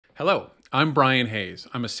Hello, I'm Brian Hayes.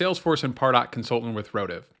 I'm a Salesforce and Pardot consultant with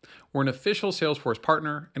Rotive. We're an official Salesforce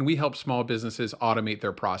partner, and we help small businesses automate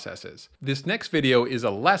their processes. This next video is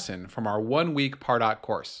a lesson from our one-week Pardot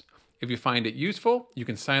course. If you find it useful, you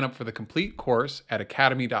can sign up for the complete course at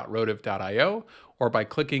academy.rotive.io or by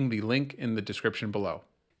clicking the link in the description below.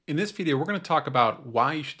 In this video, we're going to talk about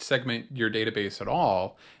why you should segment your database at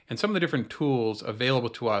all and some of the different tools available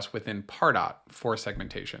to us within Pardot for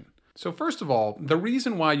segmentation. So first of all, the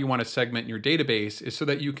reason why you want to segment your database is so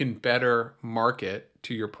that you can better market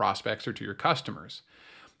to your prospects or to your customers.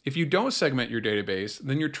 If you don't segment your database,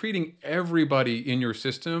 then you're treating everybody in your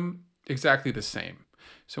system exactly the same.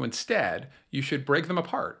 So instead, you should break them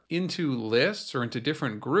apart into lists or into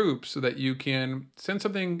different groups so that you can send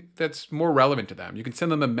something that's more relevant to them. You can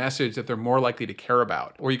send them a message that they're more likely to care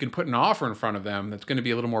about, or you can put an offer in front of them that's going to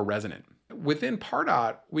be a little more resonant. Within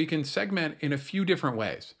Pardot, we can segment in a few different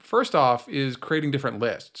ways. First off is creating different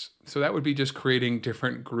lists. So that would be just creating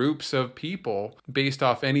different groups of people based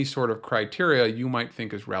off any sort of criteria you might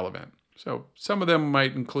think is relevant. So some of them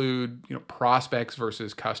might include, prospects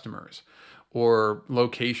versus customers, or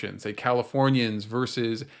locations, say Californians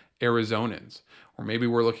versus Arizonans. Or maybe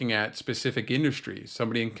we're looking at specific industries.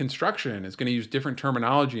 Somebody in construction is going to use different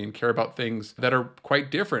terminology and care about things that are quite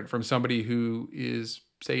different from somebody who is,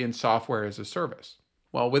 say, in software as a service.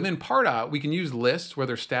 Well, within Pardot, we can use lists,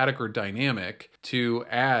 whether static or dynamic, to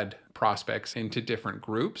add prospects into different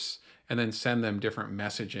groups and then send them different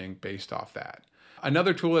messaging based off that.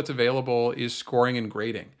 Another tool that's available is scoring and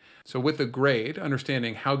grading. So with a grade,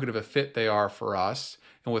 understanding how good of a fit they are for us,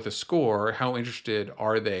 and with a score, how interested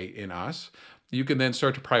are they in us, you can then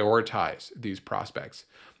start to prioritize these prospects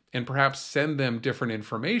and perhaps send them different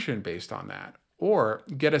information based on that, or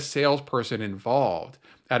get a salesperson involved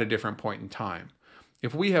at a different point in time.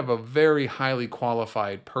 If we have a very highly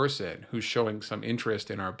qualified person who's showing some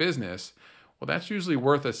interest in our business, well, that's usually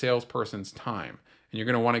worth a salesperson's time. And you're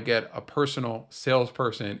going to want to get a personal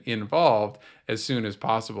salesperson involved as soon as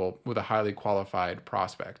possible with a highly qualified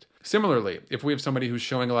prospect. Similarly, if we have somebody who's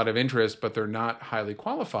showing a lot of interest, but they're not highly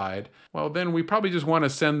qualified, well, then we probably just want to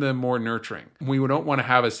send them more nurturing. We don't want to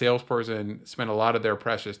have a salesperson spend a lot of their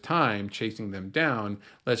precious time chasing them down.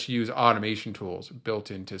 Let's use automation tools built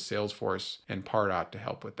into Salesforce and Pardot to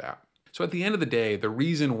help with that. So at the end of the day, the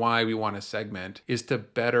reason why we want to segment is to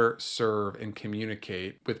better serve and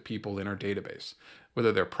communicate with people in our database,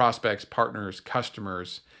 whether they're prospects, partners,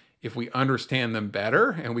 customers. If we understand them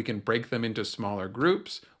better and we can break them into smaller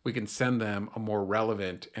groups, we can send them a more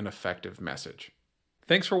relevant and effective message.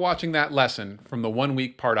 Thanks for watching that lesson from the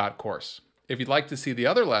one-week Pardot course. If you'd like to see the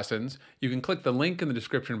other lessons, you can click the link in the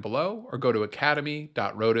description below or go to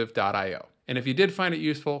academy.rotive.io. And if you did find it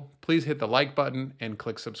useful, please hit the like button and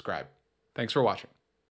click subscribe. Thanks for watching.